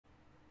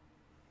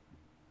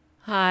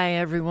Hi,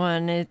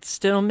 everyone. It's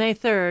still May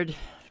 3rd,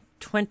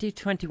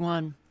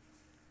 2021.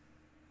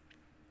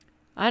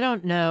 I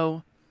don't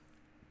know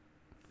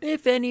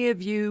if any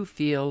of you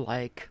feel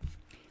like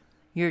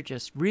you're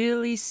just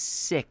really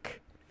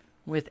sick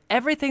with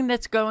everything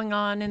that's going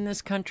on in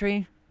this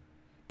country,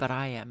 but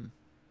I am.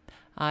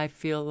 I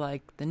feel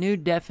like the new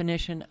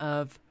definition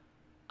of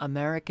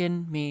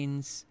American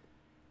means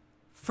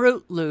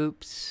Fruit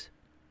Loops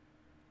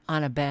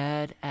on a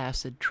bad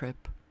acid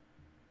trip.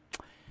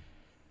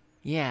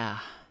 Yeah,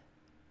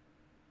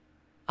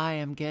 I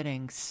am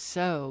getting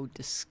so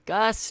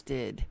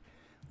disgusted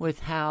with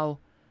how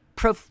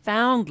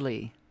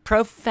profoundly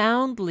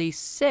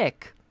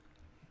sick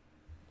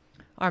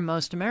are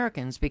most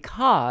Americans,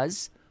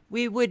 because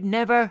we would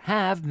never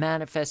have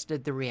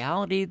manifested the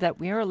reality that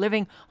we are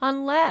living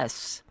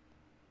unless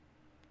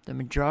the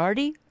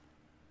majority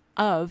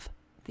of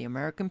the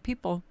American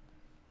people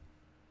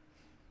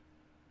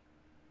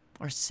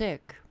are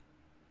sick.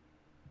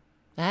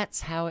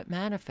 That's how it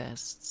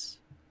manifests.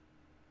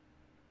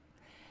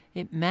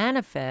 It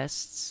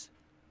manifests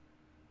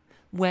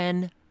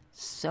when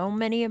so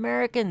many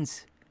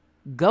Americans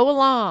go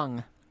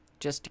along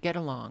just to get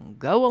along,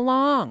 go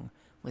along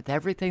with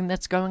everything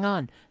that's going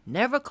on,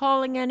 never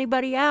calling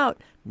anybody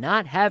out,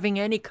 not having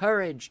any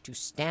courage to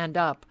stand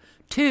up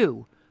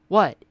to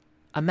what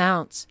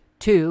amounts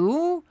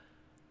to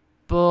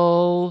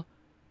bullshit.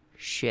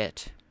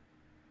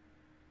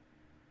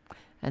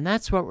 And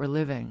that's what we're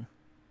living.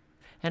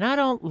 And I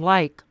don't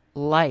like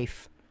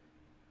life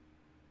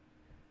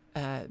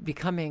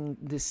becoming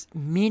this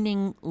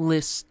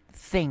meaningless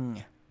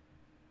thing.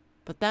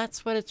 But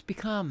that's what it's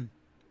become.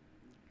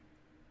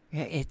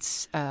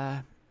 It's,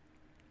 I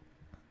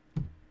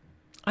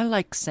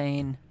like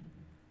sane.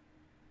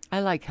 I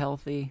like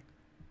healthy.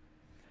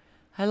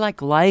 I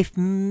like life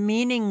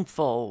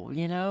meaningful,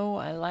 you know?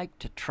 I like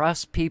to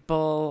trust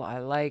people. I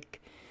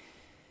like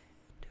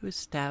to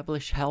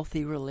establish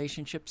healthy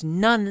relationships.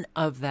 None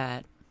of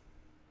that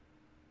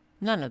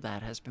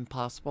has been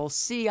possible.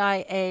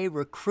 CIA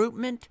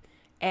recruitment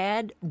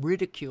ad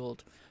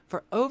ridiculed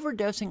for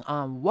overdosing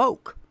on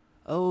woke.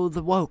 Oh,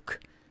 the woke.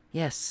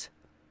 Yes.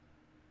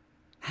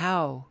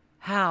 How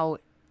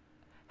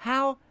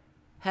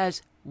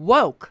has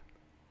woke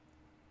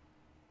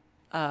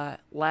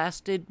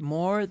lasted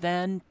more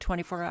than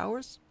 24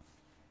 hours?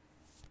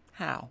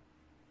 How?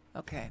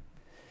 Okay.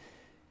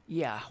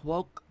 Yeah,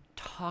 woke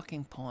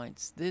talking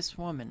points. This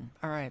woman.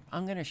 All right,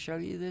 I'm going to show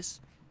you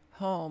this.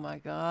 Oh, my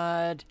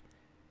God.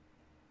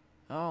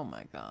 Oh,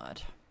 my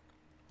God.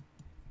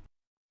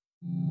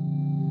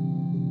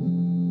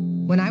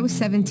 When I was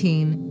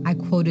 17, I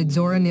quoted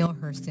Zora Neale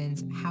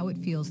Hurston's How It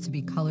Feels to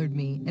Be Colored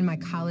Me in my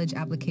college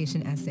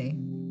application essay.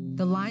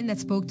 The line that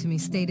spoke to me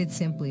stated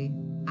simply,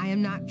 I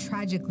am not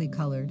tragically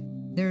colored.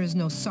 There is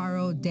no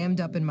sorrow dammed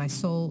up in my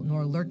soul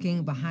nor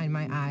lurking behind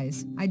my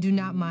eyes. I do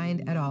not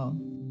mind at all.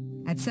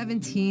 At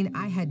 17,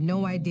 I had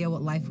no idea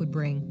what life would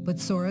bring, but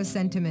Zora's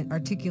sentiment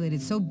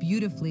articulated so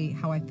beautifully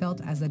how I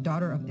felt as the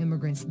daughter of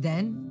immigrants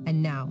then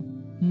and now.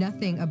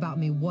 Nothing about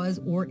me was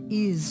or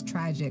is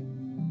tragic.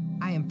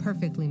 I am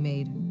perfectly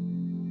made.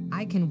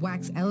 I can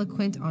wax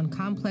eloquent on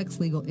complex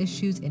legal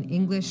issues in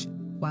English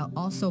while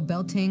also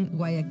belting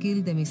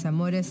Guayaquil de mis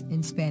amores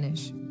in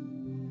Spanish.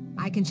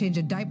 I can change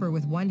a diaper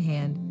with one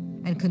hand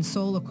and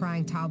console a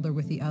crying toddler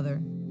with the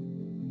other.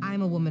 I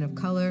am a woman of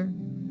color.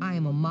 I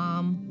am a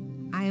mom.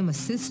 I am a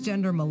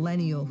cisgender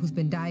millennial who's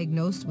been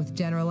diagnosed with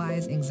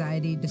generalized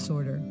anxiety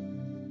disorder.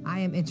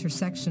 I am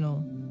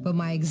intersectional, but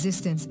my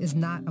existence is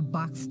not a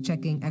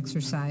box-checking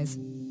exercise.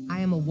 I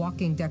am a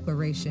walking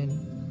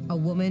declaration, a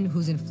woman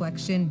whose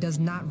inflection does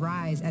not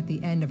rise at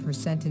the end of her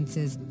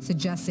sentences,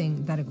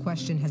 suggesting that a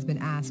question has been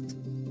asked.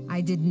 I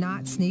did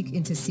not sneak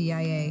into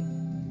CIA.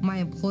 My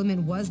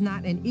employment was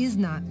not and is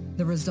not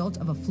the result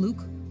of a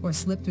fluke or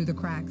slip through the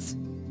cracks.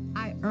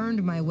 I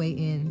earned my way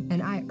in,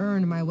 and I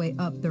earned my way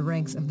up the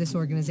ranks of this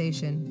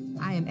organization.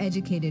 I am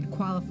educated,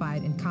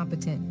 qualified, and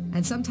competent,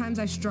 and sometimes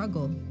I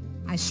struggle.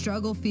 I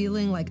struggle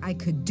feeling like I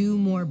could do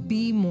more,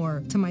 be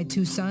more to my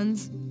two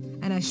sons,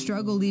 and I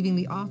struggle leaving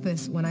the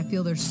office when I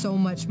feel there's so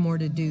much more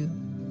to do.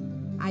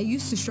 I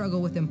used to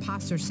struggle with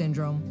imposter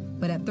syndrome,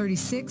 but at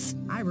 36,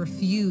 I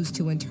refuse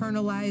to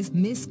internalize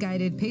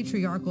misguided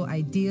patriarchal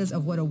ideas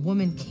of what a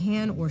woman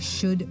can or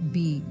should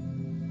be.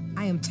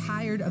 I am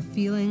tired of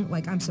feeling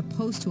like I'm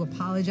supposed to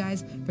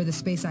apologize for the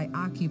space I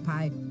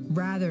occupy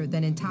rather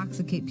than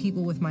intoxicate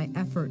people with my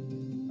effort,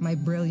 my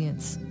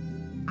brilliance.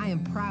 I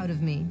am proud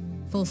of me,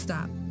 full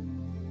stop.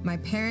 My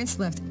parents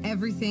left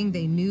everything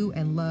they knew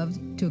and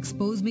loved to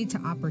expose me to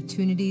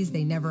opportunities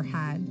they never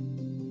had.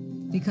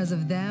 Because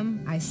of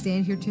them, I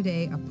stand here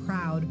today a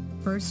proud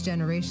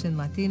first-generation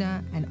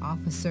Latina and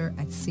officer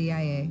at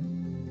CIA.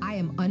 I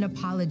am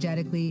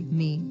unapologetically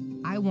me.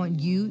 I want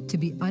you to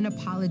be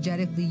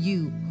unapologetically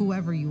you,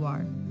 whoever you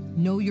are.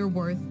 Know your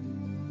worth.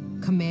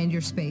 Command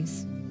your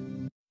space.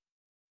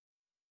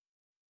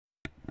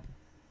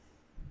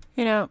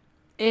 You know,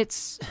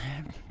 it's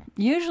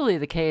usually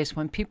the case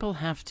when people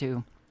have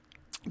to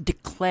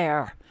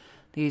declare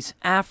these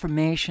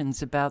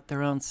affirmations about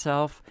their own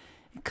self,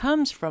 it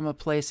comes from a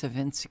place of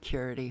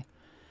insecurity.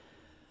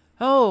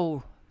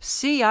 Oh,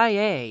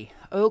 CIA,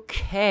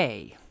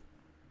 okay.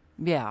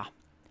 Yeah,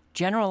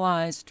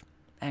 generalized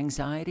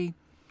anxiety.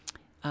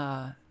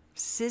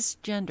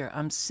 Cisgender,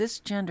 I'm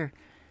cisgender.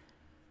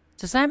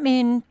 Does that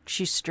mean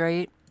she's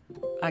straight?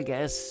 I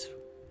guess.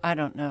 I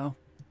don't know.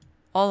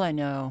 All I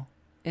know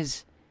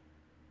is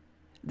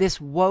this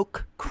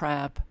woke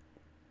crap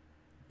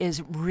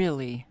is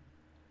really...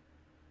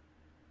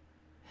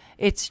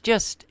 It's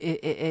just...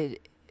 It's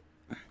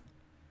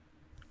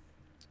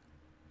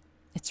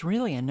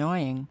really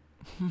annoying.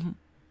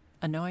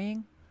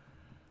 Annoying?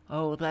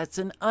 Oh, that's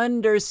an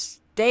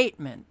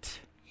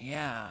understatement.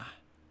 Yeah.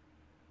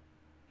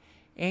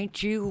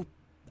 Ain't you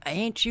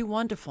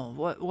wonderful?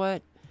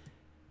 What?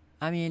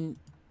 I mean,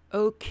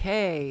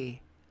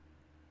 okay.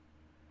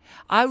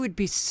 I would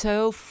be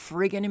so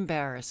friggin'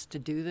 embarrassed to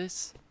do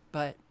this,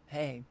 but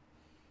hey,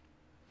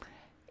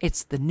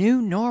 it's the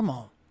new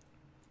normal.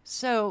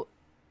 So,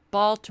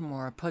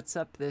 Baltimore puts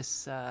up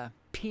this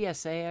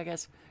PSA, I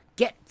guess,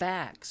 get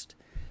vaxxed.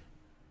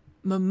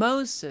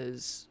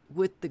 Mimosas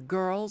with the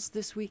girls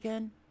this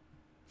weekend.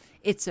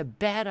 It's a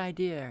bad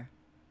idea.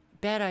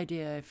 Bad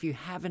idea if you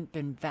haven't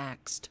been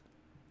vaxxed.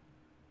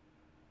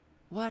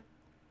 What?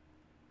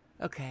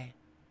 Okay.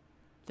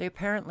 They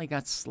apparently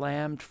got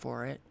slammed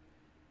for it.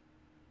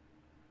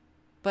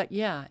 But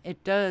yeah,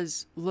 it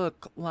does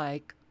look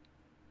like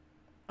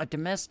a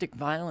domestic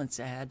violence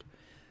ad.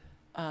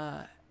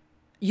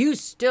 You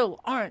still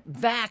aren't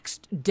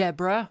vaxxed,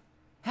 Deborah.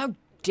 How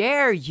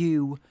dare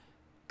you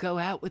go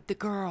out with the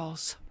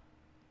girls?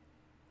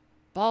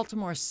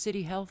 Baltimore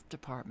City Health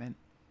Department.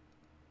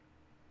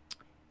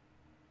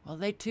 Well,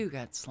 they too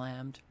got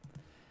slammed.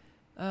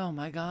 Oh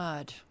my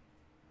God.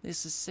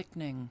 This is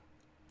sickening.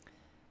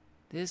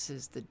 This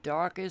is the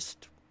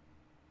darkest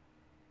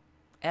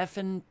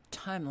effing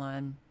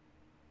timeline.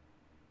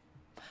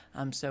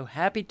 I'm so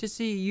happy to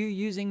see you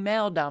using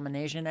male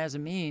domination as a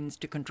means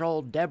to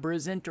control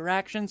Deborah's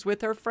interactions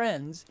with her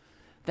friends.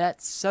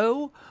 That's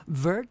so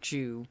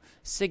virtue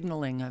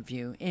signaling of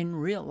you. In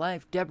real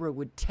life, Deborah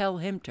would tell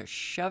him to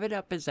shove it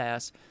up his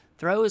ass,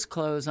 throw his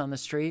clothes on the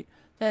street,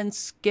 then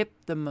skip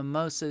the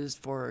mimosas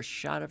for a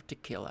shot of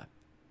tequila.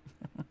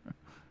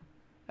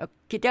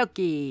 Okie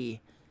dokie.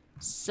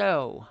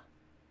 So,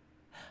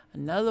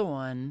 another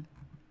one.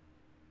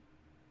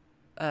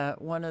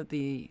 One of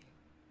the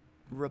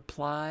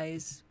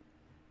replies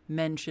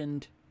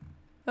mentioned,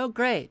 oh,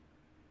 great.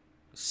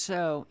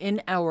 So,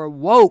 in our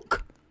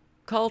woke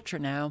culture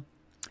now,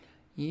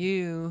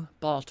 you,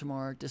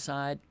 Baltimore,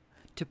 decide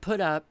to put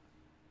up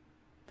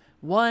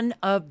one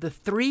of the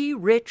 3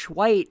 rich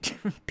white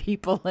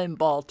people in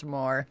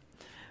Baltimore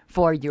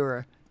for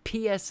your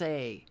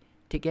PSA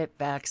to get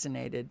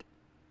vaccinated.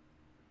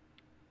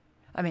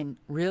 I mean,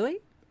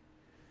 really?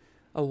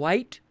 A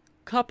white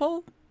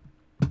couple?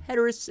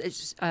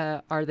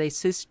 Are they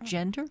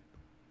cisgender?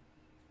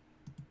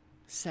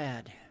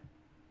 Sad.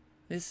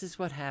 This is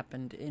what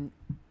happened in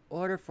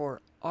order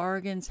for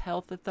Oregon's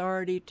health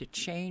authority to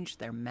change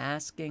their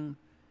masking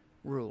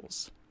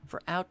rules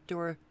for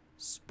outdoor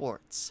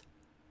sports.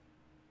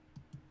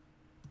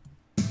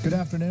 Good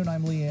afternoon,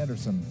 I'm Lee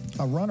Anderson.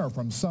 A runner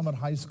from Summit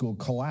High School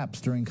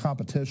collapsed during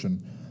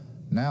competition.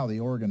 Now the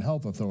Oregon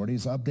Health Authority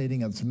is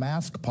updating its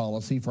mask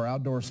policy for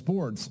outdoor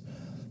sports.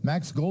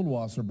 Max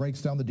Goldwasser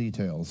breaks down the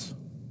details.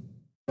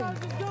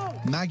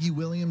 Maggie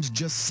Williams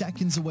just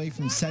seconds away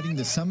from setting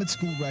the Summit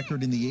School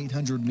record in the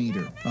 800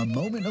 meter. A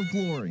moment of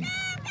glory,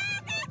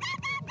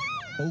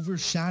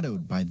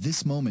 overshadowed by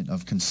this moment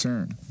of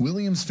concern.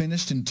 Williams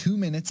finished in 2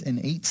 minutes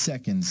and 8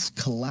 seconds,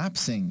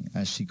 collapsing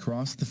as she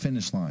crossed the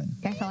finish line.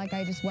 I felt like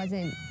I just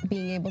wasn't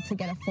being able to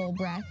get a full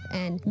breath,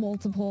 and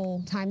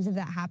multiple times of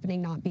that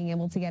happening, not being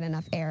able to get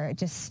enough air,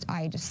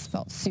 I just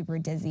felt super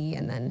dizzy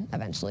and then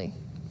eventually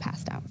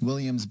passed out.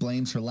 Williams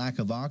blames her lack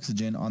of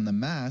oxygen on the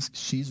mask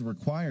she's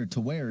required to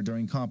wear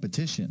during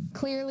competition.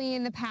 Clearly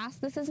in the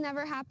past this has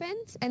never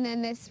happened, and then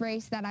this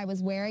race that I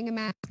was wearing a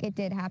mask, it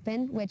did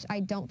happen, which I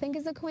don't think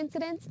is a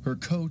coincidence. Her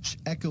coach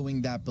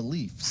echoing that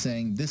belief,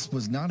 saying this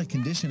was not a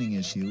conditioning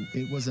issue,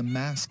 it was a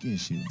mask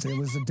issue. It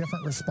was a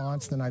different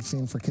response than I've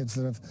seen for kids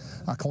that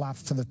have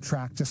collapsed to the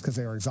track just because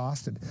they were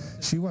exhausted.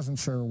 She wasn't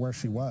sure where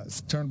she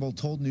was. Turnbull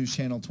told News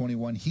Channel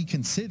 21 he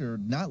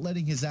considered not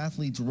letting his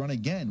athletes run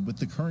again with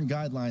the current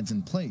guidelines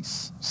in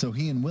place. So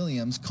he and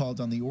Williams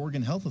called on the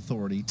Oregon Health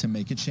Authority to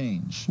make a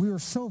change. We were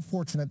so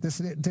fortunate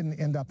it didn't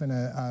end up in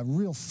a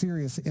real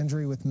serious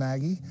injury with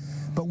Maggie,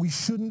 but we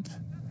shouldn't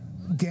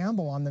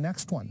gamble on the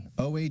next one.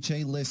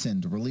 OHA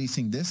listened,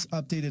 releasing this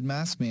updated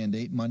mask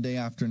mandate Monday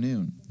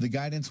afternoon. The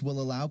guidance will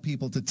allow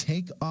people to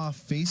take off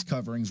face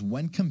coverings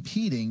when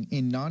competing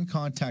in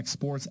non-contact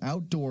sports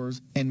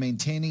outdoors and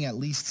maintaining at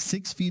least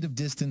 6 feet of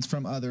distance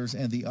from others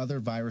and the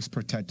other virus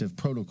protective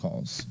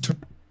protocols.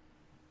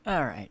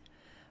 All right.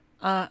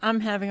 I'm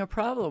having a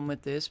problem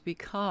with this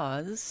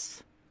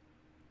because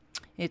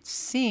it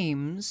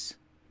seems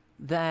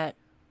that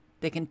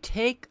they can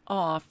take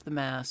off the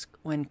mask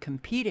when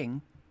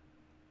competing.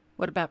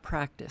 What about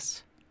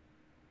practice?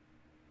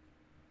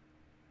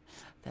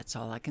 That's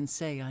all I can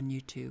say on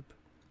YouTube.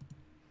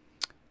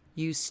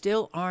 You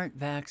still aren't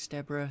vaxxed,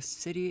 Deborah.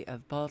 City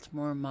of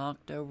Baltimore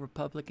Mocto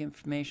Republic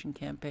Information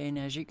Campaign.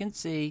 As you can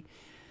see,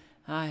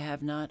 I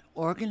have not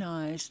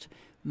organized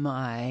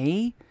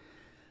my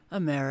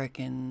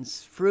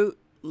Americans Fruit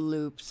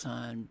Loops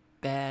on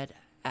bad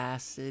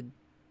acid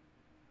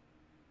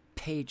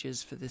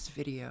pages for this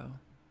video.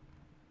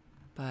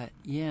 But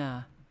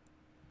yeah,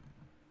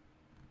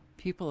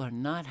 people are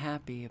not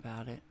happy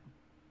about it.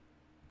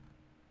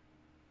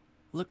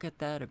 Look at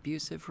that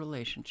abusive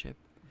relationship.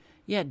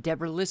 Yeah,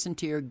 Deborah, listen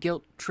to your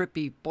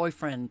guilt-trippy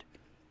boyfriend.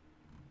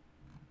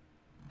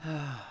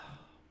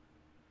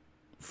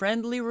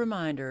 Friendly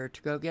reminder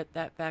to go get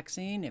that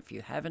vaccine if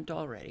you haven't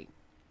already.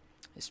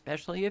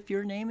 Especially if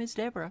your name is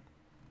Deborah.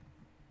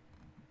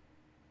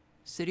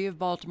 City of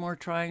Baltimore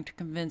trying to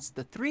convince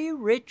the 3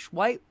 rich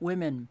white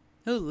women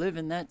who live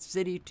in that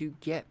city to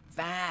get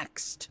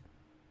vaxxed.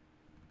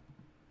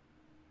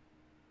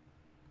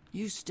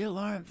 You still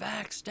aren't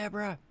vaxxed,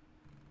 Deborah.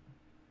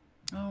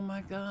 Oh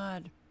my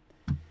God.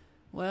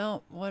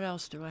 Well, what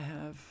else do I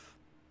have?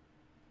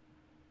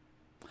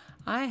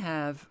 I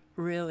have,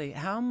 really,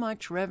 how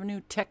much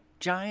revenue tech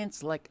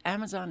giants like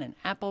Amazon and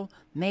Apple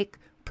make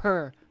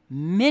per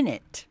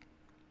minute.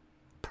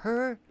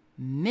 Per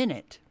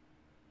minute.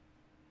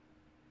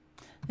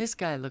 This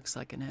guy looks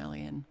like an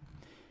alien.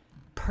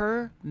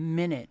 Per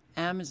minute.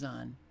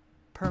 Amazon.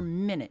 Per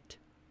minute.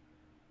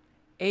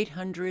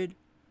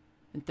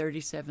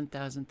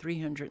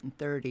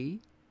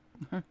 837,330.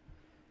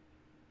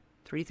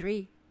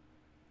 33.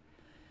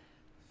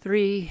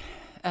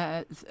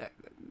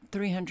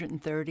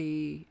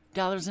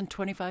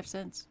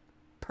 $330.25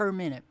 per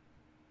minute.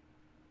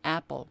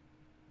 Apple,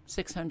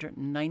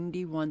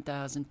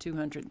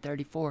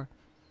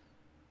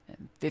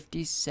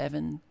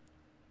 691,234.57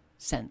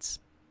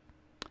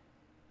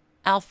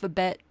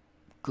 Alphabet,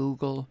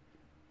 Google,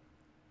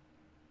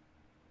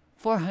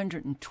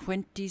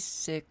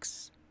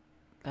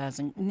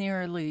 426,000,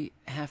 nearly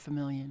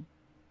 500,000.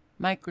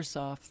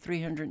 Microsoft,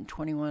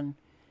 321.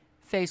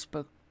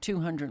 Facebook,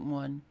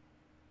 201,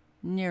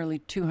 nearly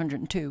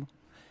 202.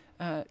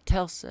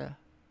 Tesla,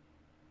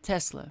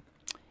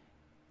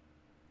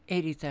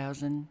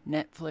 80,000.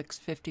 Netflix,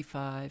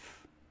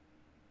 55.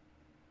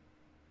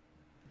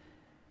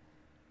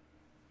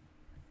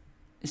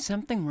 Is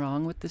something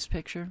wrong with this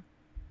picture?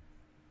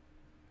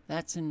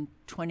 That's in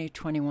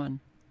 2021.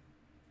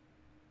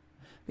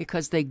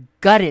 Because they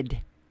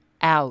gutted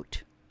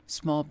out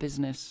small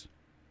business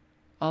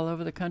all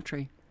over the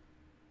country.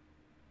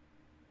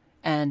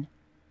 And,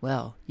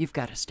 well, you've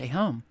got to stay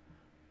home.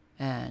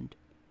 And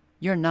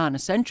you're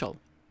non-essential,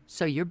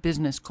 so your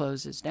business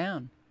closes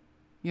down.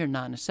 You're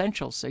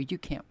non-essential, so you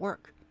can't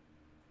work.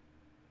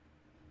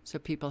 So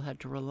people had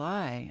to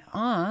rely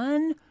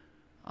on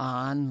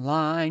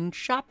online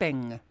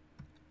shopping.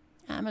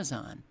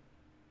 Amazon.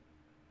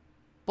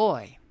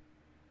 Boy,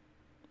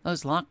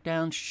 those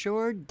lockdowns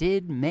sure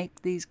did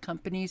make these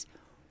companies,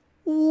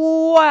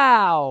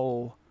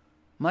 wow,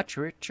 much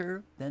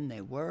richer than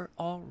they were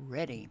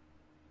already.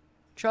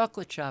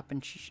 Chocolate shop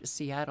in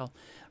Seattle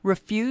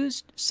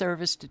refused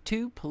service to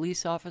 2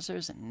 police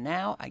officers, and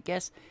now I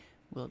guess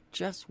we'll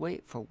just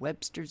wait for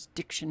Webster's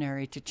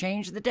dictionary to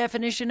change the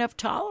definition of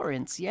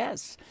tolerance.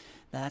 Yes,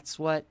 that's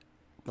what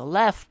the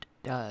left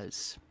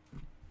does.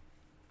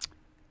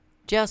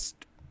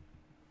 Just,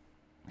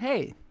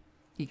 hey,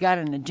 you got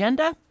an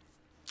agenda,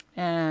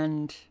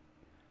 and,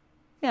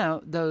 you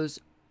know, those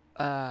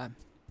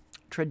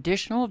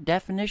traditional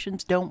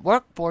definitions don't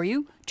work for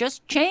you.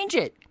 Just change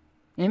it.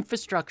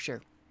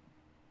 Infrastructure.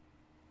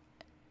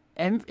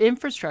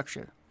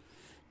 Infrastructure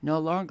no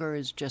longer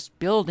is just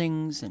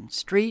buildings and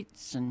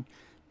streets, and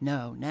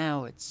no,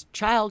 now it's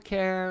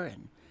childcare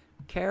and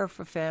care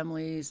for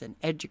families and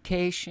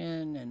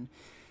education and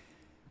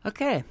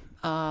okay,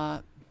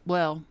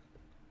 well,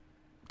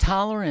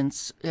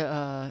 tolerance,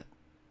 well,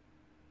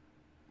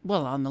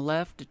 on the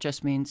left it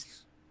just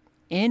means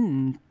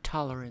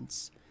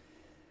intolerance.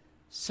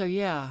 So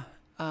yeah,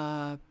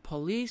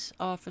 police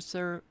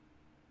officer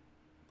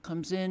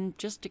comes in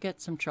just to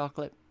get some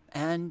chocolate,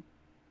 and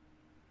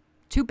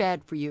too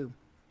bad for you.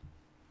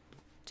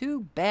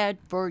 Too bad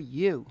for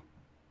you.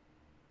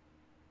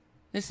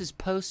 This is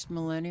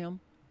post-millennium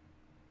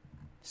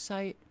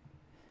site,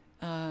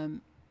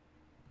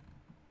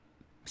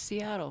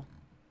 Seattle.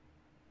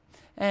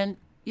 And,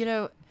 you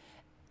know,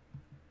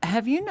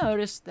 have you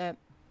noticed that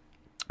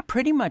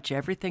pretty much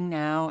everything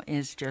now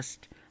is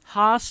just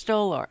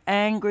hostile or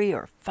angry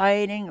or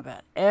fighting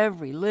about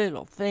every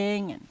little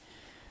thing and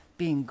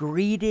being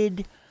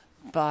greeted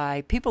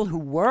by people who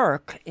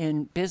work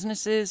in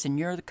businesses, and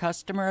you're the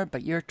customer,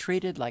 but you're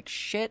treated like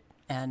shit,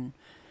 and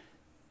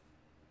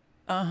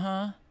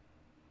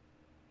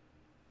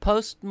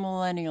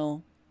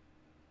post-millennial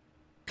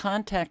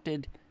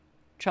contacted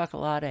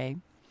Chocolate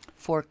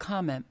for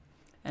comment,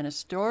 and a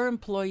store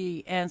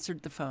employee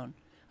answered the phone.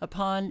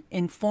 Upon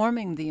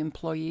informing the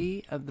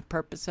employee of the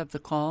purpose of the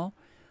call,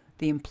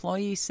 the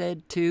employee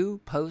said to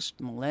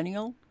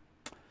post-millennial,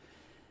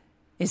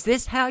 "Is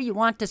this how you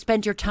want to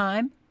spend your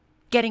time?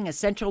 getting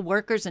essential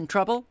workers in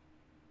trouble?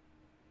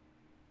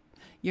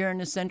 You're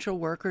an essential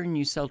worker and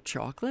you sell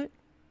chocolate?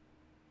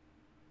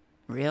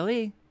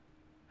 Really?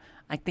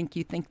 I think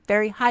you think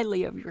very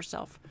highly of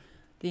yourself.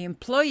 The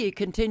employee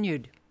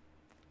continued,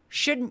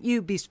 shouldn't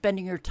you be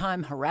spending your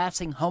time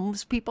harassing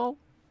homeless people?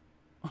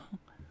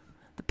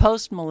 The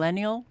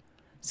post-millennial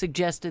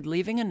suggested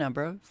leaving a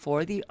number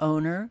for the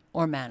owner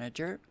or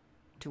manager,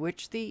 to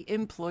which the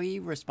employee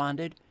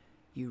responded,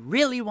 you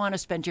really want to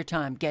spend your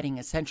time getting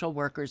essential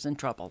workers in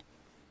trouble.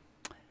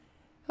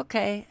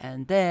 Okay,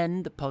 and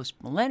then the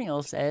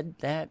post-millennial said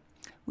that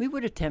we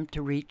would attempt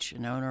to reach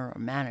an owner or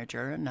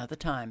manager another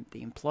time.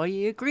 The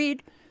employee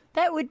agreed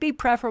that would be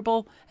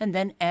preferable and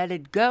then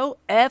added, go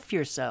F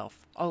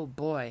yourself. Oh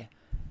boy,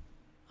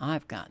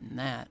 I've gotten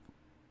that.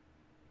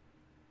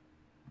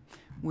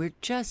 We're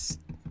just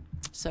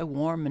so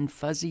warm and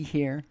fuzzy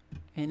here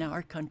in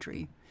our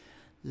country.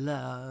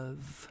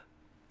 Love.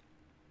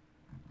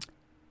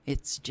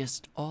 It's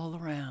just all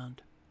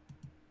around.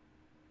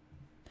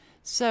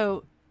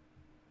 So,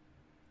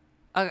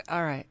 all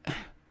right.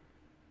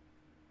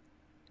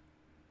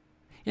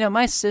 You know,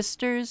 my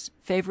sister's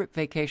favorite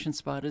vacation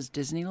spot is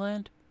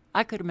Disneyland.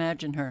 I could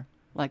imagine her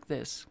like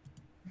this.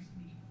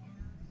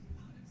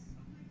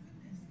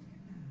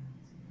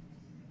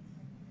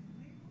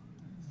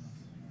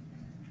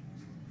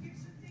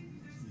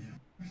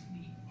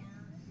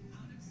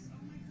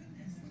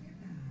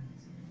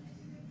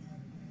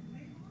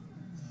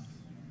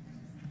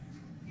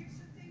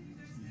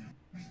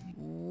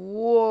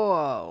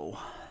 Whoa.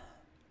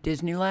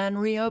 Disneyland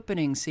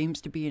Reopening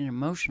seems to be an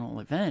emotional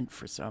event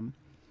for some.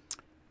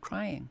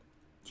 Crying.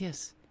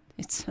 Yes,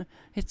 it's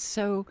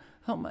so,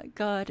 oh my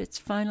God, it's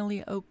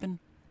finally open.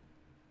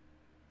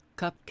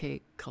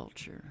 Cupcake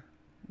culture.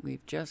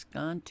 We've just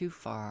gone too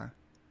far.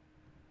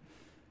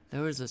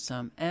 Those are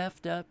some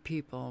effed up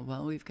people.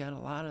 Well, we've got a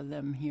lot of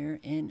them here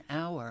in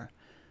our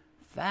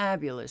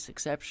fabulous,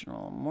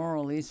 exceptional,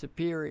 morally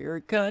superior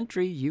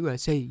country.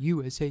 USA,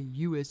 USA,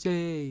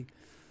 USA.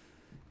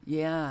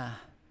 Yeah.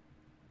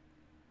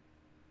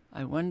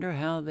 I wonder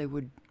how they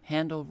would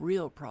handle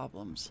real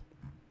problems.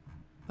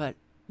 But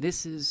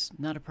this is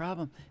not a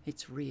problem.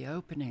 It's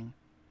reopening.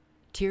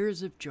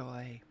 Tears of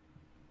joy.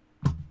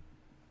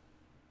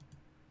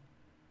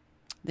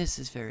 This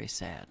is very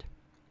sad.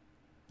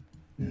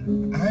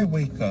 I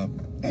wake up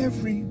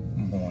every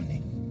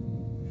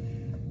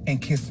morning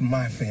and kiss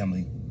my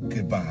family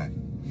goodbye,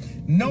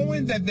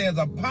 knowing that there's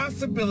a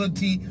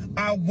possibility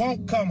I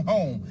won't come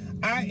home.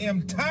 I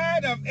am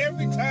tired of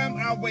every time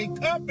I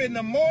wake up in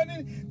the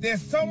morning,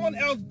 there's someone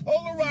else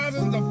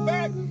polarizing the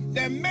fact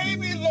that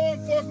maybe law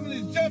enforcement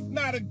is just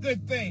not a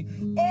good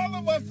thing. All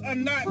of us are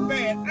not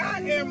bad.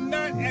 I am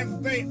not as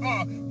they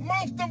are.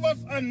 Most of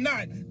us are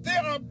not.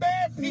 There are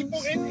bad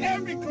people in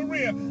every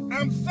career.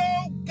 I'm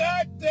so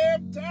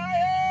goddamn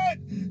tired.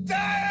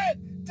 Tired.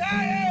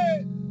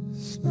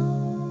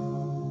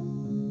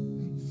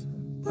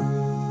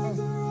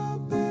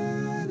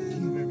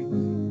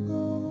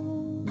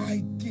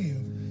 I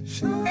give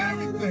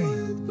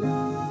everything.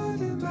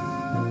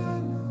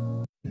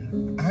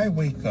 I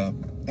wake up.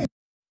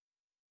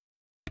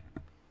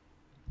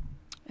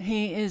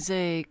 He is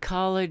a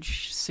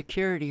college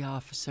security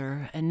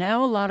officer, and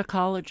now a lot of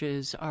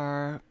colleges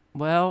are,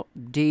 well,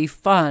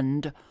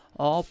 defund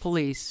all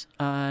police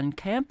on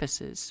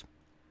campuses.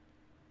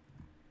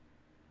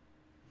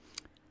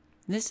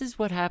 This is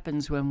what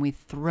happens when we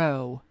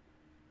throw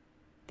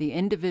the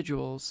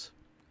individuals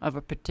of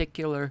a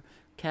particular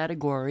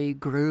category,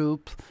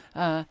 group.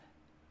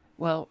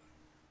 Well,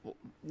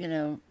 you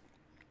know,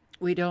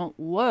 we don't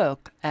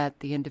look at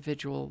the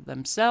individual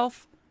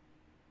themselves,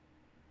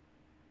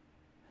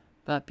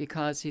 but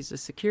because he's a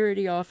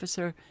security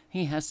officer,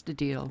 he has to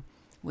deal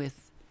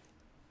with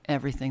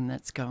everything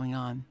that's going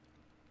on.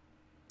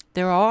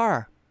 There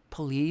are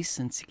police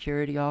and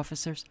security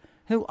officers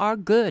who are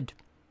good,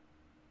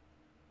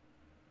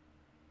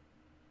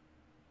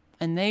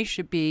 and they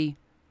should be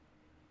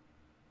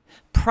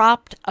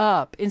propped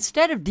up.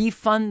 Instead of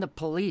defund the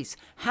police,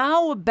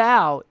 how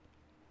about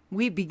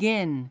we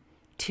begin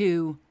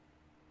to,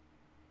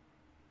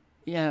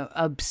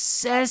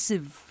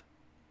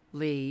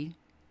 obsessively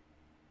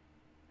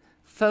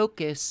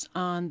focus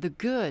on the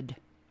good?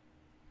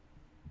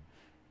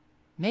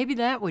 Maybe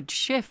that would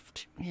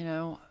shift,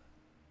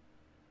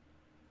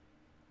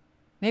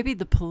 Maybe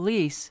the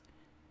police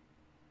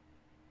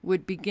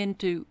would begin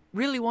to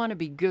really want to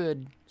be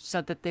good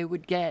so that they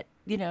would get,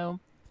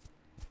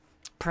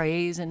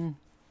 praise and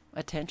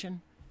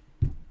attention.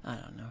 I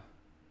don't know.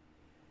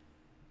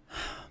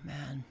 Oh,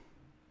 man.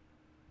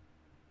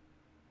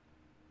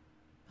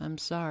 I'm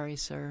sorry,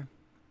 sir.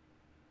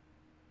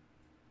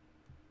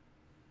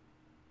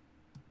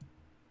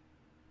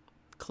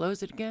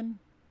 Close it again?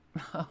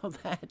 Oh,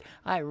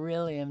 I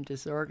really am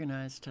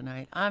disorganized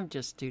tonight. I'm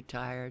just too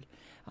tired.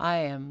 I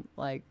am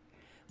like,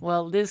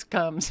 well, this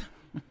comes.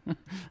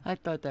 I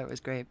thought that was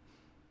great.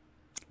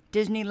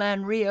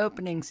 Disneyland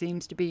Reopening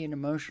seems to be an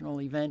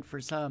emotional event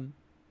for some.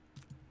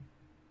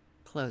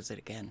 Close it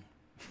again.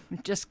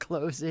 Just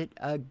close it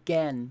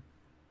again.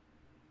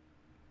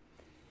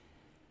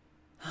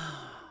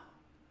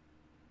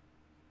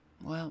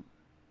 Well,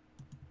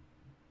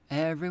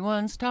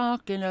 everyone's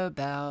talking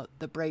about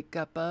the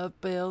breakup of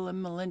Bill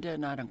and Melinda,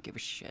 and I don't give a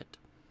shit.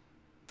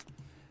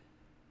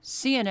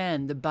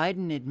 CNN, the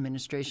Biden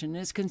administration,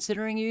 is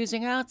considering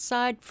using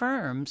outside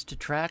firms to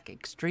track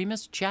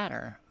extremist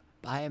chatter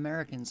by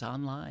Americans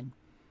online,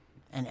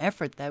 an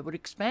effort that would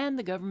expand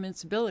the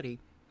government's ability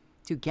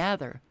to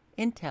gather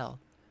intel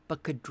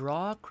but could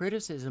draw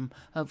criticism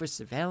over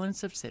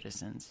surveillance of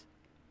citizens.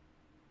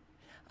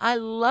 I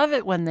love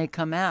it when they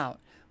come out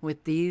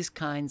with these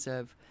kinds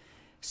of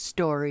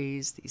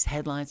stories, these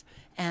headlines,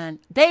 and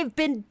they've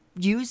been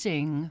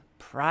using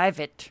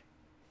private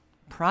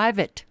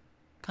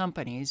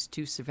companies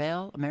to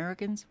surveil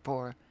Americans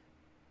for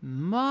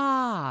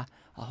a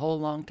whole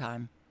long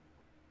time.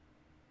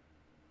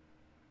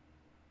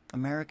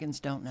 Americans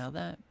don't know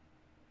that.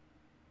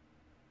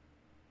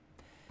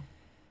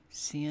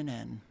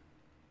 CNN,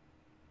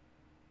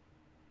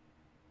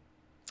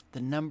 the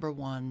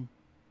 #1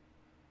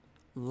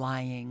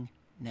 lying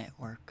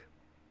network.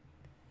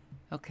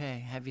 Okay,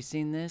 have you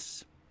seen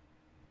this?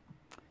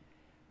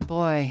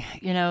 Boy,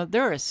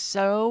 there are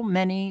so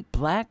many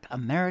black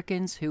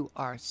Americans who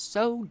are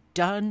so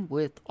done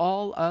with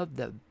all of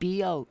the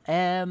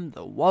BLM,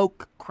 the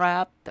woke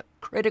crap, the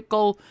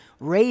critical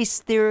race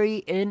theory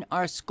in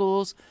our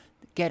schools,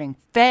 getting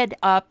fed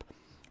up.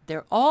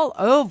 They're all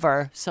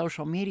over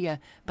social media,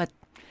 but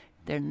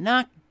they're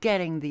not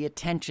getting the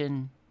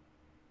attention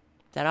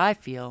that I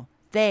feel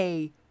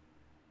they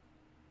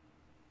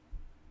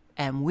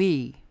and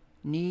we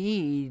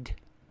need.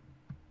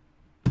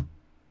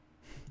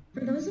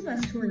 For those of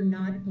us who are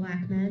not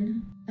black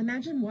men,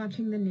 imagine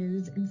watching the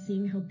news and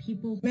seeing how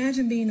people...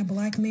 Imagine being a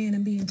black man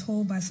and being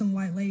told by some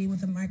white lady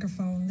with a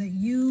microphone that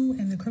you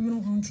and the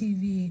criminal on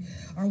TV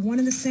are one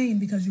and the same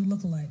because you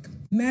look alike.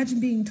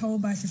 Imagine being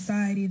told by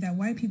society that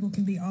white people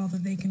can be all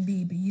that they can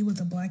be, but you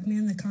as a black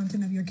man, the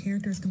content of your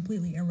character is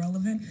completely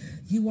irrelevant.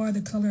 You are the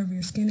color of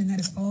your skin, and that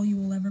is all you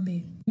will ever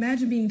be.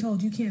 Imagine being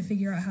told you can't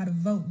figure out how to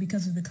vote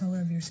because of the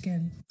color of your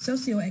skin.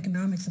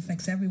 Socioeconomics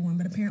affects everyone,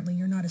 but apparently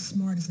you're not as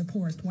smart as the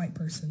poorest white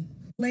person.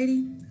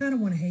 Lady, I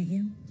don't want to hate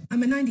you.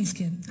 I'm a 90s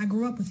kid. I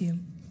grew up with you.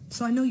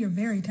 So I know you're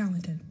very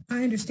talented.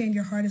 I understand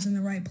your heart is in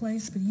the right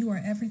place, but you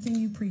are everything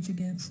you preach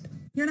against.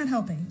 You're not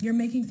helping. You're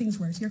making things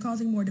worse. You're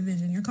causing more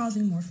division. You're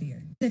causing more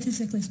fear.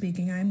 Statistically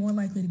speaking, I am more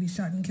likely to be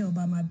shot and killed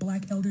by my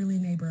black elderly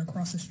neighbor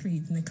across the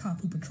street than the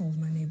cop who patrols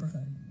my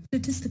neighborhood.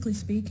 Statistically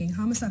speaking,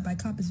 homicide by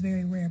cop is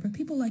very rare, but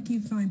people like you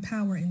find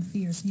power in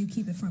fear, so you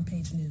keep it front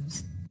page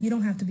news. You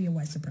don't have to be a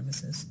white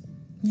supremacist.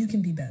 You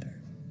can be better.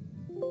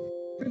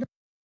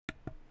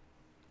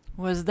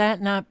 Was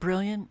that not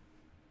brilliant?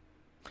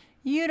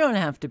 You don't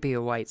have to be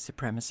a white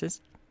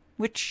supremacist,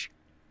 which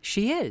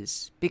she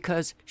is,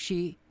 because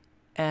she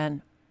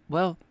and,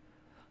 well,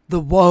 the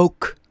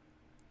woke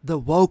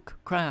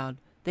crowd,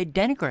 they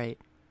denigrate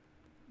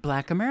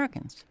black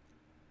Americans.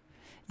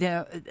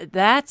 Now,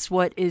 that's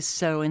what is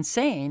so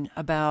insane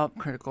about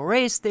critical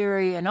race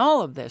theory and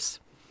all of this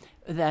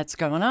that's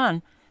going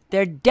on.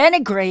 They're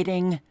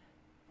denigrating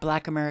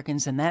black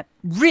Americans, and that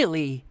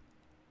really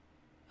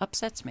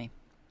upsets me.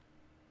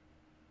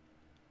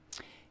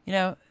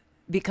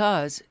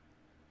 Because,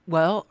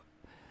 well,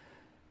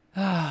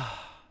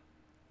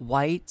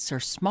 whites are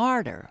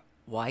smarter.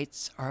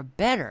 Whites are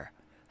better.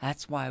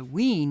 That's why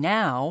we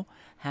now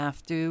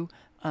have to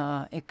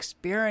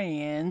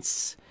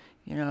experience,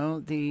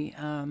 the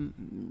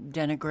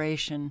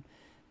denigration.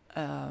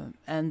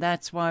 And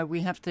that's why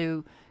we have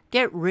to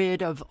get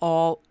rid of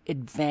all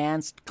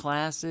advanced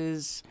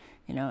classes,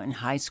 in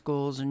high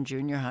schools and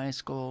junior high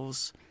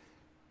schools.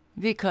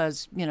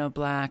 Because,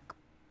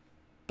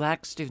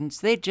 black students,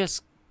 they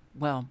just,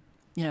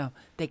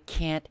 they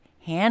can't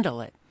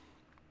handle it.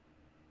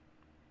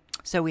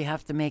 So we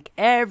have to make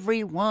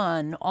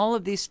everyone, all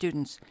of these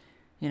students,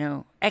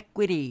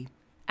 equity,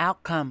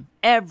 outcome,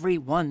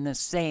 everyone the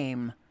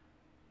same,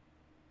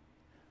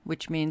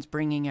 which means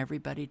bringing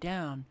everybody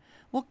down.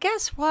 Well,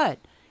 guess what?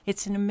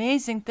 It's an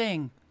amazing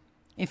thing.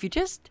 If you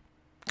just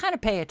kind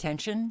of pay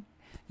attention,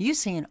 you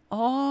see an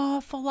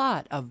awful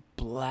lot of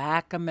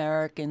black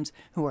Americans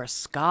who are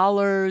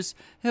scholars,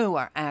 who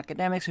are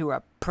academics, who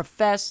are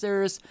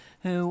professors,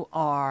 who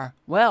are,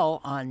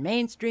 on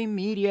mainstream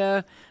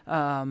media,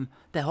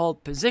 they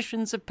hold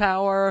positions of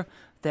power,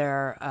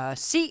 they're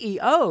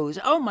CEOs.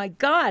 Oh my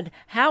God,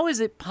 how is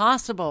it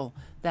possible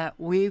that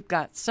we've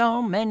got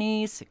so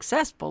many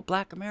successful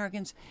black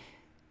Americans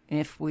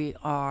if we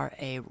are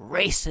a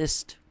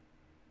racist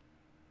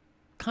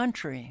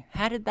country?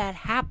 How did that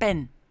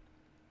happen?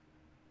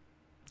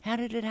 How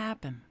did it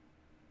happen?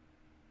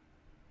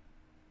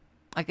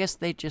 I guess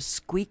they just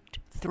squeaked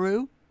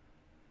through.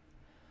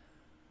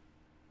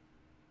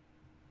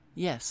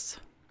 Yes.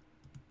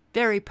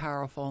 Very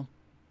powerful.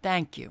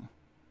 Thank you.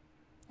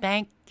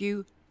 Thank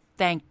you.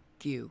 Thank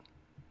you.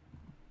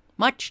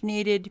 Much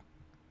needed.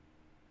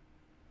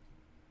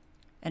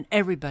 And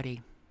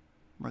everybody,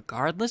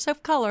 regardless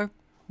of color,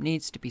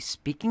 needs to be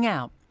speaking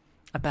out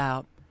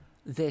about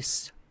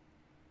this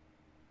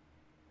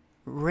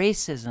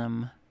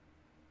racism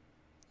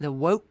the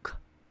woke,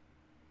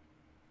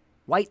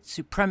 white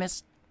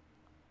supremacist,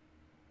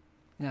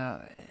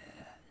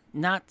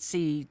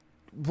 Nazi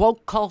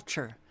woke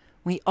culture.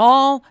 We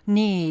all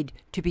need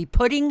to be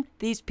putting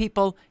these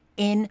people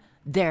in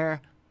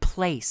their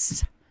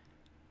place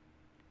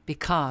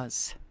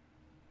because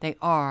they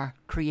are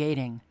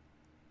creating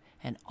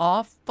an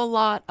awful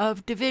lot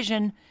of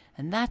division,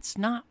 and that's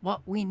not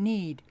what we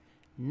need.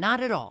 Not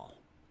at all.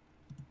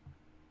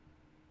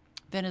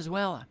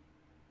 Venezuela.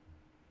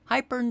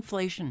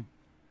 Hyperinflation.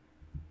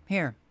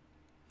 Here.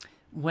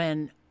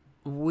 When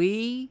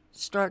we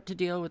start to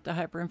deal with the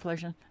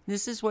hyperinflation,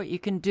 this is what you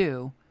can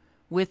do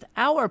with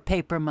our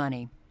paper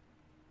money.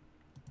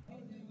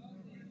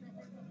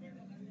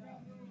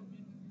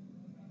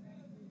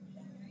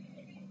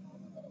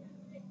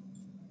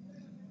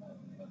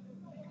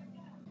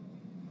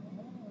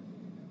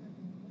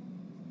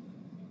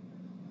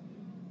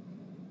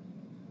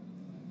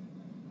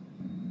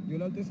 Yo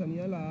la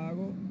artesanía la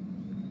hago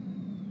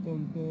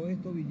con todos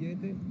estos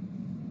billetes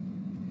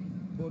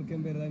porque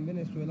en verdad en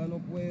Venezuela no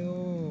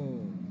puedo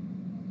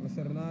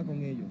hacer nada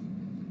con ellos.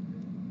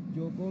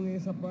 Yo con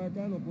esa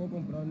paca no puedo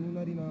comprar ni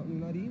una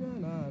harina,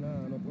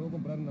 nada, no puedo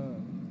comprar nada.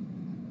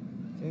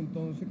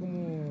 Entonces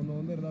como no,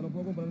 en verdad no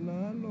puedo comprar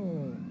nada,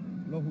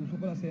 los uso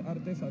para hacer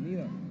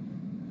artesanía.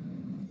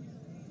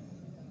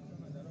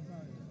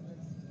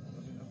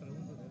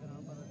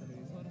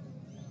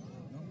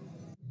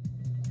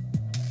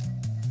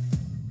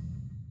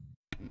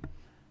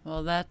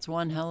 Well, that's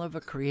one hell of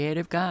a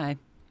creative guy.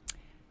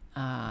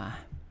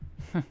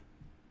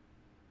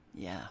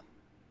 Yeah.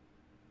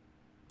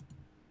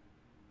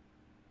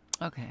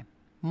 Okay.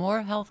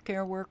 More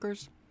healthcare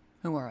workers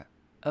who are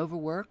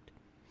overworked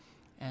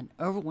and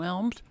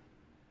overwhelmed,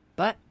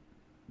 but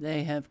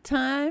they have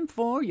time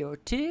for your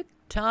Tik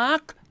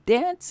Tok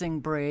dancing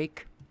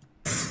break.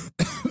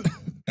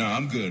 No,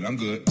 I'm good. I'm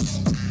good.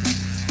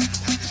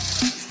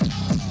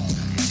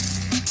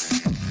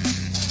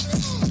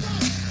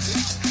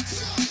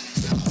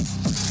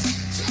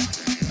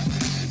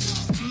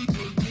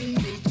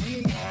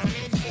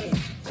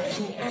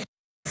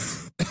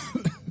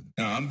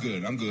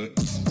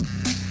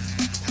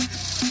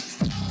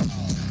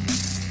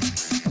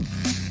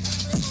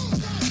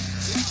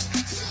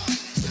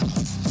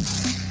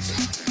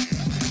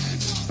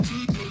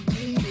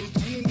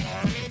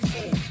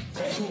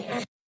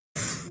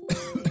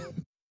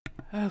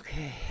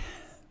 Okay.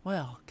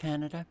 Well,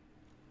 Canada,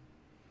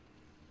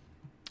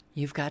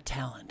 you've got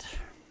talent.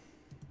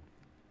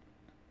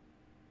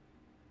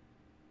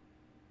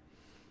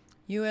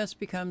 U.S.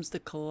 becomes the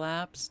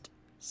collapsed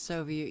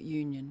Soviet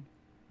Union.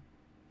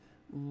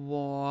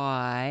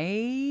 Why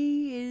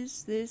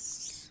is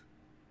this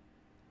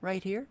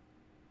right here?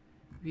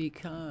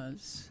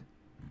 Because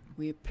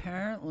we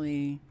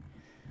apparently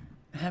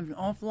have an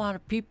awful lot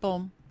of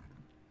people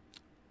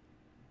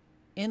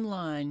in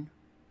line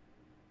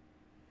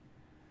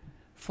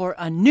for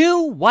a new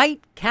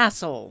White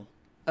Castle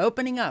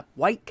opening up.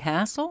 White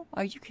Castle?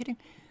 Are you kidding?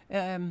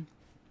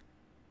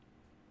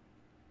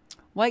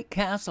 White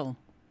Castle,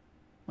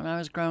 when I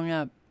was growing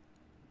up,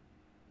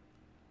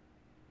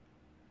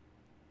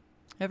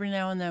 every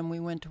now and then we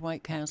went to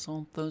White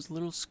Castle, those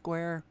little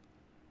square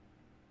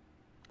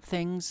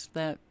things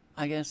that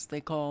I guess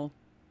they call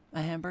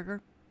a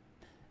hamburger.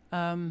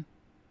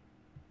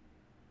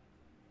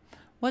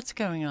 What's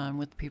going on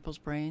with people's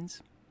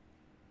brains?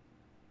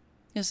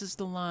 This is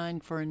the line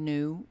for a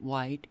new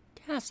White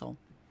Castle.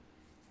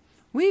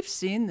 We've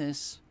seen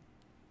this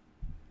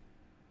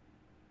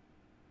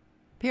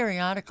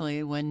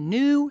periodically when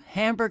new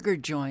hamburger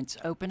joints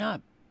open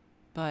up.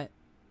 But,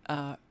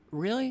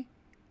 really?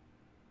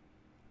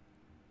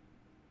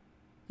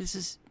 This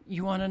is,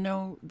 you want to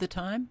know the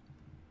time?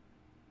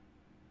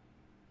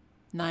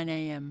 9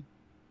 a.m.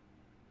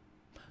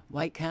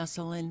 White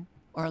Castle in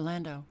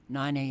Orlando,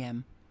 9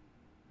 a.m.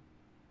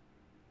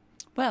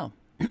 Well,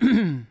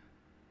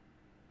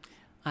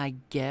 I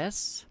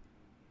guess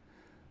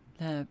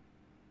that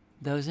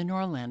those in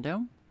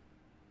Orlando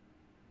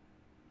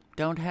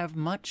don't have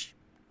much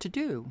to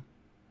do.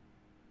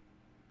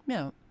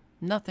 No,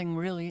 nothing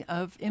really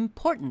of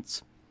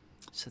importance.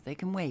 So they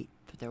can wait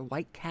for their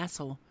White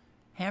Castle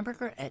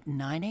hamburger at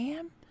 9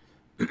 a.m.?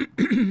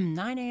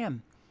 9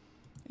 a.m.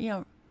 You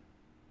know,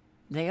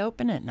 they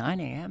open at 9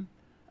 a.m.?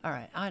 All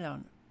right,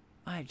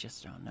 I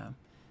just don't know.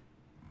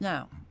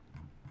 Now,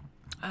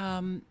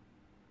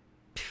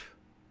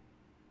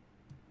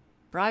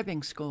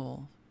 bribing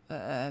school,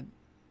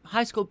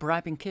 high school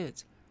bribing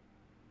kids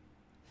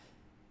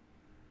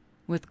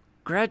with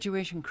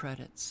graduation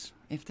credits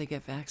if they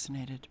get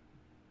vaccinated.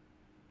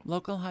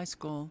 Local high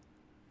school.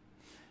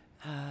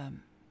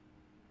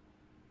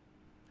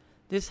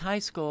 This high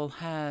school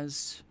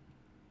has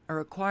a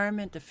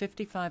requirement of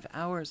 55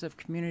 hours of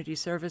community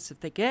service.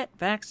 If they get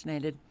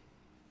vaccinated,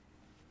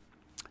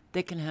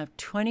 they can have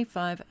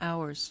 25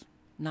 hours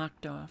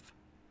knocked off.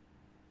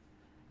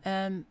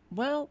 And,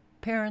 well,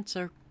 parents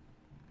are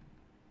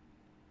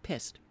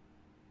pissed.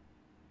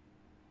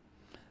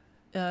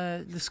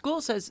 The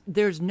school says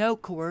there's no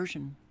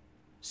coercion.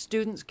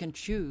 students can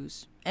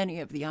choose any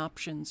of the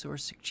options or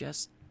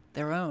suggest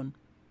their own.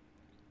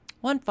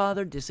 One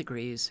father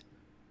disagrees.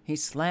 He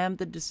slammed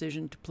the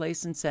decision to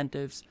place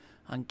incentives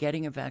on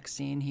getting a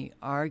vaccine. He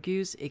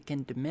argues it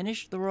can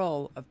diminish the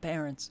role of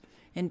parents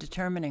in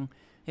determining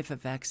if a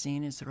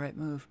vaccine is the right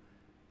move.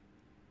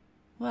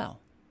 Well,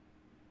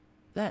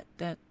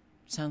 that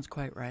sounds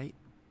quite right.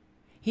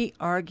 He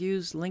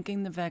argues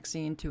linking the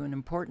vaccine to an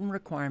important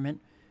requirement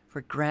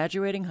for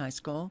graduating high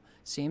school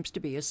seems to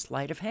be a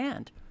sleight of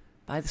hand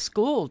by the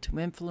school to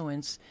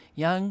influence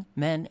young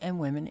men and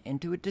women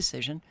into a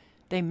decision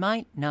they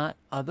might not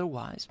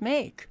otherwise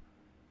make.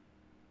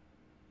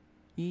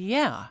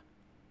 Yeah.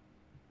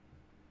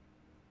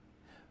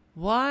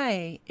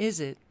 Why is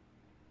it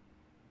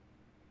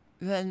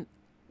then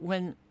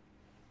when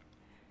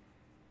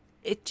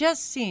it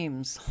just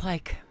seems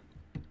like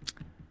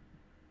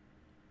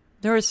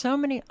there are so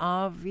many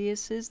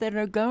obviouses that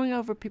are going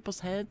over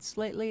people's heads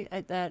lately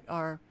that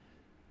are,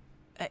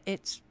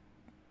 it's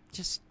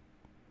just,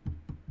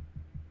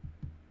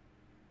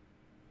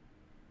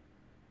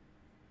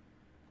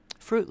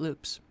 Fruit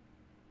Loops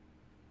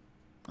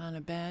on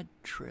a bad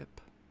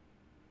trip.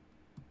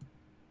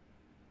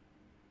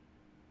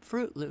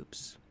 Fruit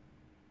Loops.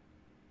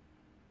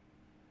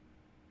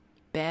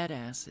 Bad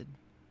acid.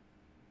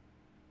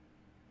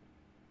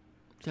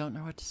 Don't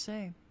know what to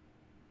say.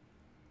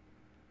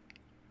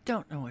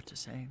 Don't know what to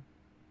say.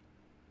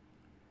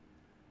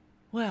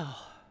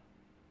 Well,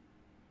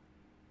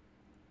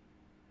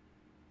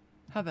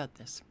 how about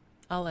this?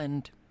 I'll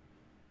end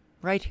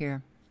right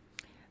here.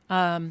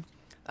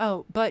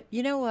 Oh, but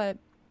you know what?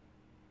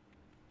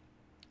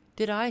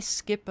 Did I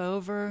skip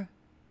over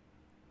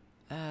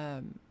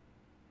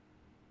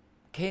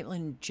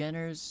Caitlyn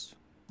Jenner's?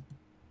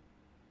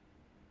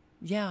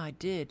 Yeah, I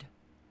did.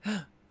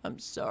 I'm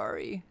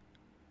sorry.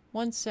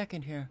 1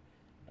 second here.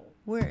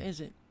 Where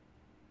is it?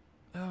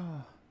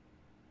 Oh.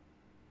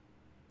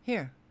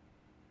 Here.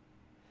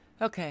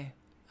 Okay.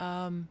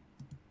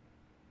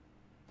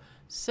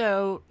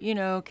 So, you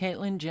know,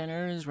 Caitlyn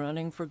Jenner is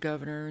running for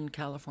governor in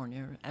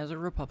California as a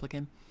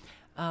Republican.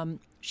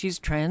 She's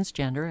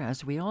transgender,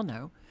 as we all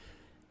know.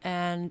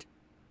 And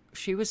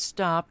she was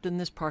stopped in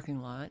this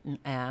parking lot and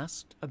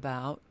asked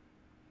about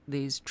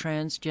these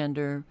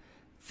transgender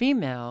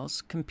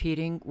females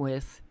competing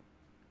with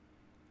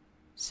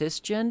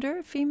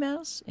cisgender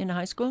females in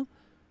high school.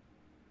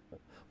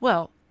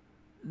 Well,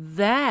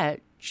 that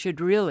should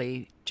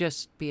really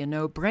just be a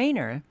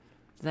no-brainer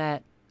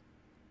that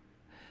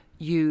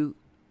you,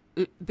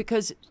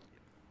 because,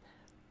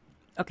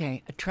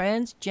 okay, a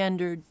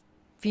transgendered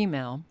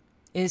female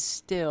is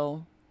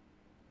still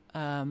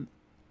in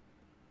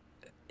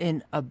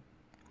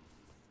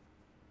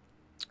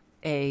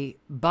a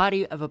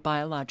body of a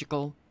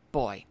biological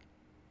boy.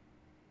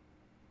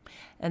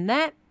 And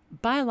that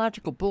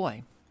biological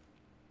boy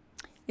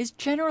is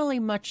generally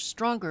much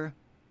stronger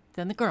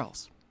than the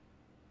girls.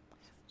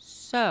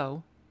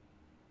 So,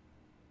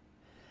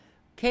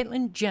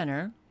 Caitlyn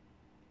Jenner,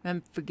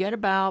 and forget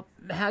about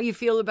how you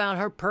feel about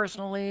her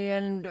personally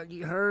and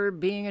her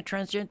being a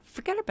transgender,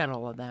 forget about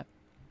all of that.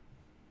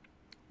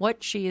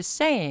 What she is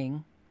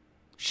saying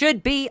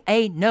should be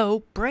a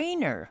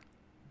no-brainer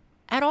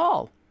at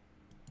all.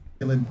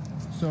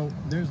 So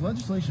there's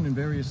legislation in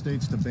various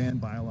states to ban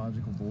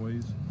biological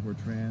boys who are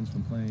trans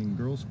from playing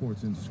girls'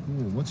 sports in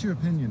school. What's your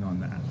opinion on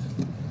that?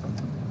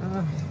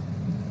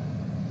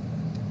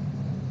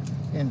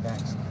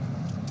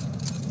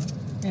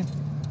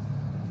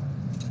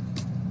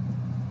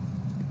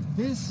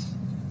 This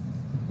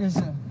is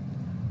a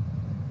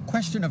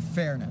question of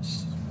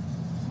fairness.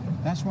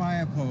 That's why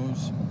I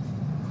oppose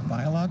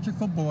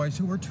biological boys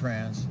who are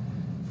trans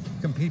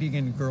competing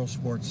in girls'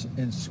 sports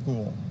in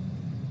school.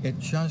 It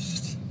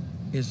just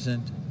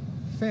isn't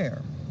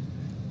fair.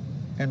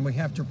 And we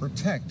have to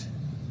protect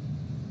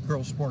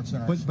girls' sports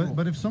in our school.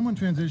 But if someone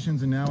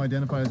transitions and now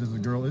identifies as a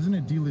girl, isn't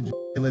it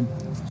delegitimate?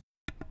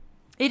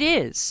 It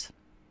is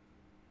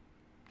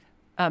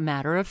a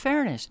matter of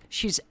fairness.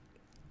 She's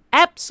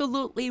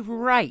absolutely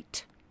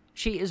right.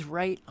 She is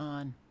right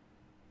on.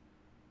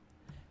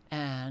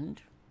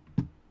 And,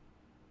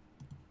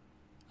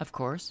 of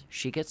course,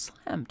 she gets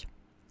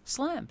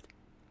slammed.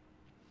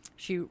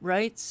 She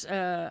writes,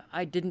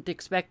 I didn't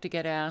expect to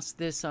get asked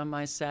this on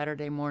my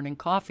Saturday morning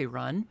coffee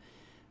run,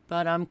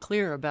 but I'm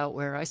clear about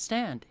where I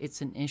stand.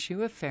 It's an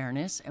issue of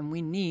fairness, and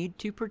we need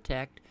to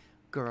protect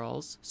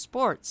girls'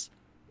 sports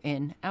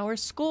in our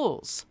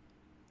schools.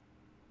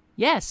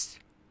 Yes,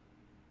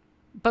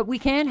 but we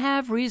can't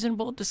have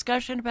reasonable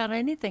discussion about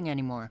anything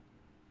anymore.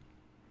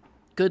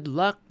 Good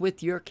luck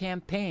with your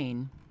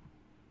campaign.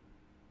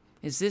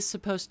 Is this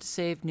supposed to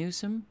save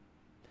Newsom?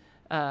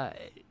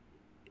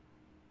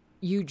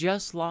 You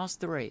just lost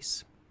the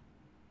race.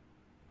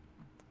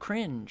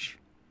 Cringe.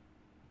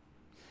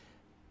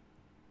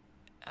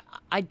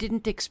 I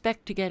didn't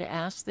expect to get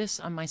asked this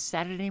on my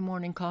Saturday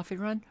morning coffee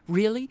run.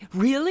 Really?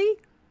 Really?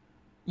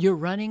 You're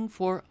running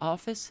for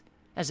office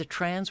as a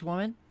trans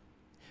woman?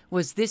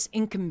 Was this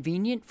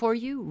inconvenient for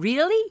you?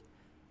 Really?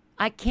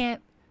 I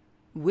can't,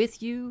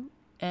 with you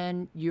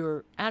and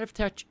your out of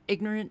touch,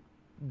 ignorant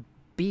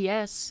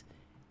BS,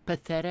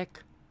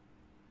 pathetic.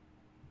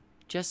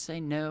 Just say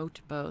no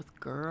to both.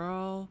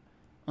 Girl,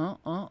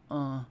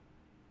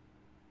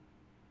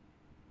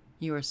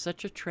 You are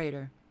such a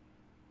traitor.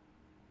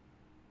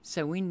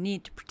 So we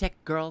need to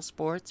protect girl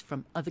sports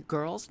from other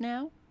girls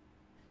now?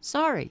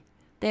 Sorry,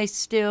 they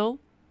still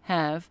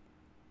have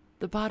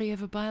the body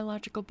of a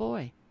biological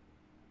boy.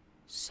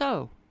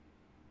 So,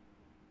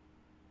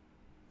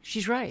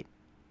 she's right.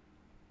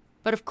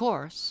 But of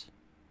course,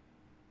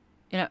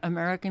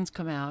 Americans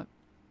come out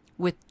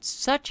with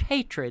such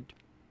hatred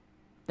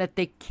that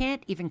they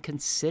can't even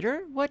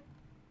consider what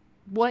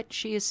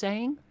she is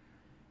saying.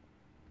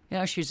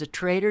 She's a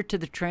traitor to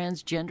the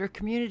transgender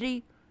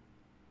community.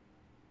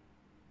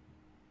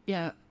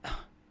 Yeah.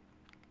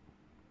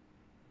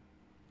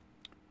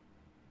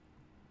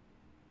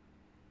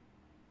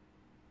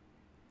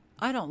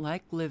 I don't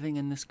like living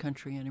in this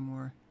country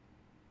anymore.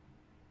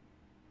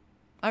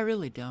 I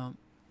really don't.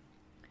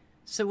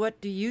 So what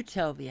do you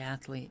tell the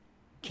athlete?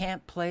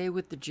 Can't play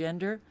with the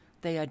gender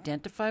they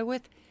identify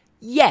with?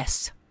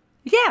 Yes.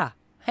 Yeah.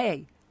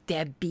 Hey,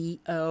 Debbie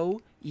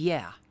O.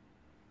 Yeah.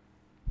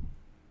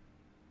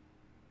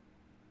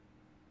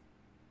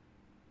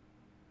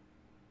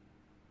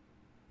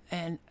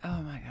 And,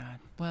 oh my God.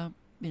 Well,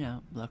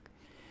 look.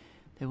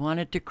 They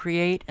wanted to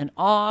create an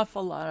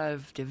awful lot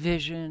of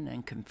division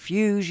and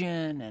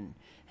confusion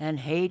and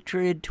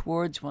hatred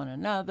towards one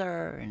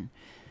another. And,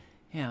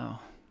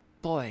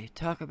 boy,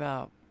 talk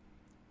about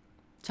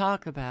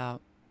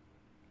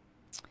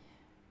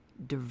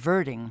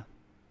diverting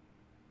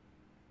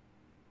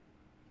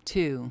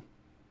to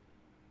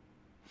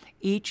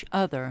each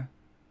other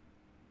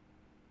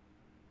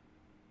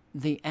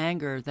the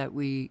anger that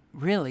we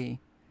really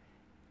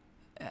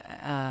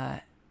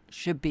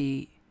should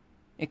be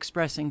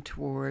expressing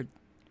toward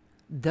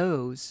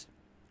those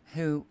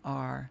who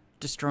are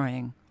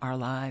destroying our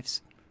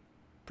lives.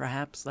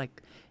 Perhaps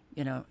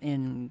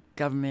in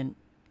government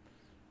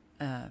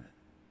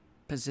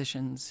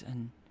positions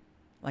and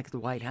like the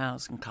White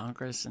House and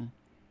Congress and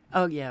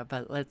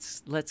but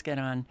let's get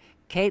on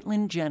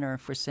Caitlyn Jenner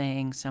for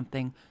saying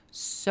something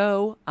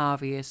so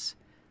obvious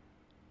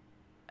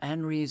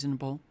and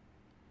reasonable.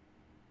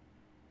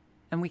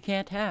 And we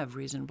can't have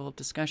reasonable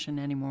discussion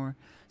anymore.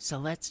 So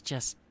let's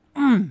just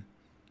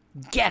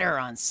get her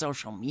on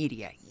social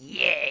media.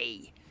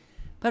 Yay!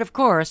 But of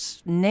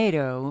course,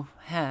 NATO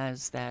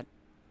has that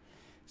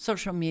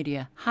social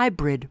media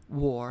hybrid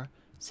war.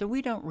 So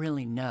we don't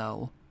really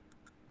know.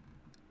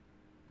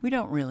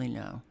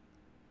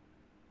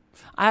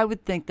 I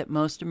would think that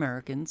most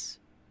Americans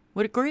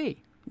would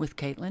agree with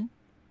Caitlyn.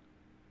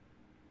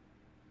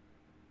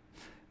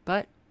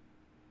 But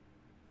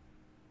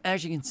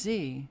as you can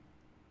see,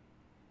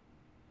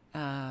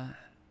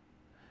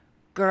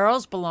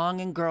 girls belong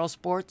in girl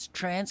sports.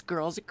 Trans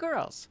girls are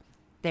girls.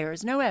 There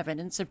is no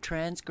evidence of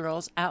trans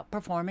girls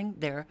outperforming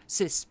their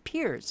cis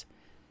peers.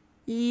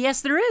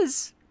 Yes, there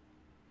is.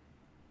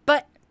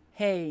 But,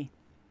 hey,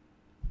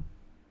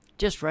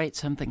 just write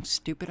something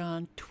stupid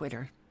on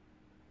Twitter.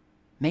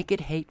 Make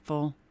it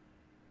hateful.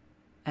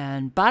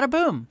 And bada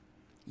boom,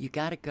 you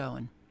got it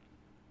going.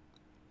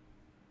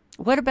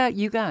 What about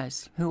you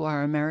guys who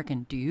are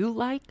American? Do you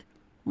like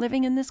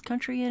living in this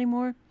country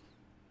anymore?